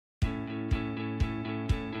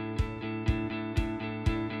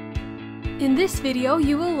In this video,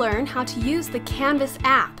 you will learn how to use the Canvas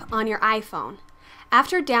app on your iPhone.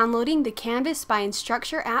 After downloading the Canvas by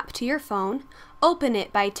Instructure app to your phone, open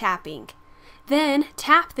it by tapping. Then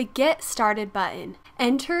tap the Get Started button.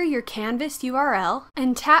 Enter your Canvas URL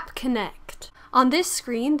and tap Connect. On this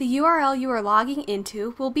screen, the URL you are logging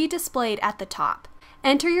into will be displayed at the top.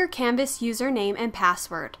 Enter your Canvas username and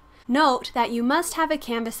password. Note that you must have a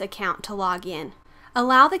Canvas account to log in.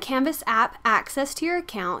 Allow the Canvas app access to your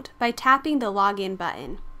account by tapping the Login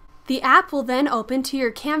button. The app will then open to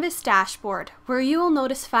your Canvas dashboard, where you will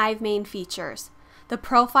notice 5 main features: the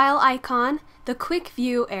profile icon, the quick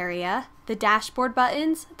view area, the dashboard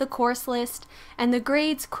buttons, the course list, and the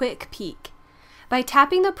grades quick peek. By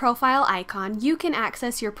tapping the profile icon, you can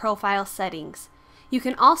access your profile settings. You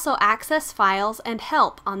can also access files and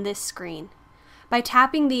help on this screen. By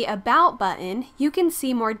tapping the About button, you can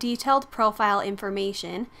see more detailed profile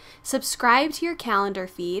information, subscribe to your calendar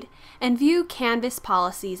feed, and view Canvas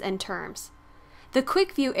policies and terms. The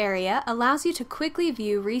Quick View area allows you to quickly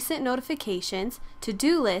view recent notifications,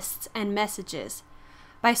 to-do lists, and messages.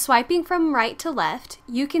 By swiping from right to left,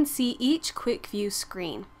 you can see each Quick View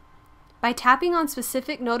screen. By tapping on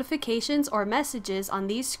specific notifications or messages on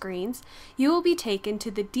these screens, you will be taken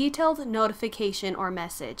to the detailed notification or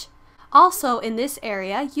message. Also, in this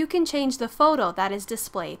area, you can change the photo that is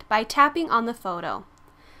displayed by tapping on the photo.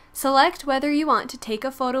 Select whether you want to take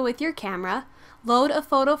a photo with your camera, load a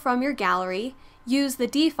photo from your gallery, use the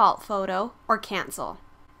default photo, or cancel.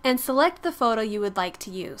 And select the photo you would like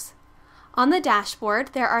to use. On the dashboard,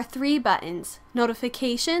 there are 3 buttons: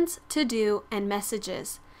 Notifications, To Do, and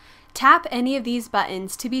Messages. Tap any of these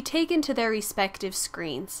buttons to be taken to their respective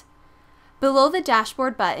screens. Below the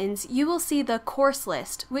dashboard buttons, you will see the course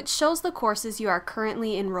list, which shows the courses you are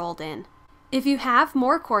currently enrolled in. If you have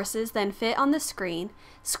more courses than fit on the screen,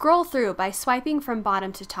 scroll through by swiping from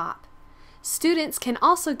bottom to top. Students can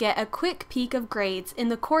also get a quick peek of grades in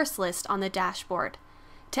the course list on the dashboard.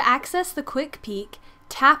 To access the quick peek,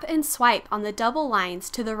 tap and swipe on the double lines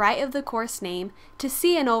to the right of the course name to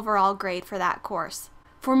see an overall grade for that course.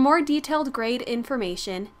 For more detailed grade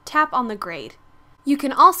information, tap on the grade. You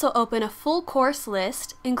can also open a full course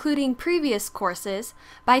list, including previous courses,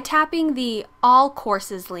 by tapping the All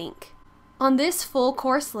Courses link. On this full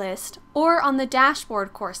course list, or on the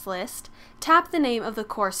dashboard course list, tap the name of the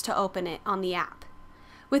course to open it on the app.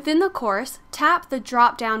 Within the course, tap the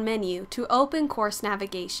drop-down menu to open course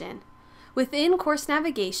navigation. Within course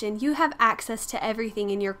navigation, you have access to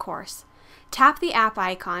everything in your course. Tap the app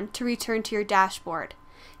icon to return to your dashboard.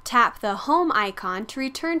 Tap the Home icon to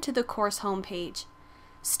return to the course homepage.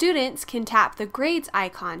 Students can tap the Grades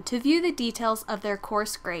icon to view the details of their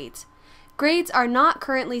course grades. Grades are not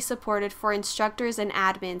currently supported for instructors and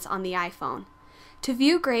admins on the iPhone. To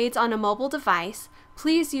view grades on a mobile device,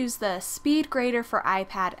 please use the Speed Grader for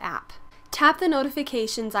iPad app. Tap the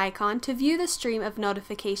Notifications icon to view the stream of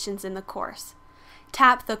notifications in the course.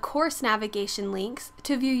 Tap the Course Navigation links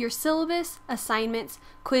to view your syllabus, assignments,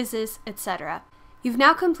 quizzes, etc. You've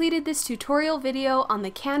now completed this tutorial video on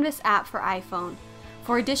the Canvas app for iPhone.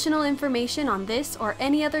 For additional information on this or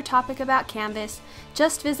any other topic about Canvas,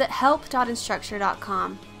 just visit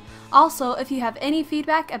help.instructure.com. Also, if you have any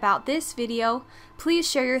feedback about this video, please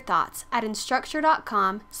share your thoughts at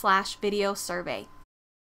instructure.com/video survey.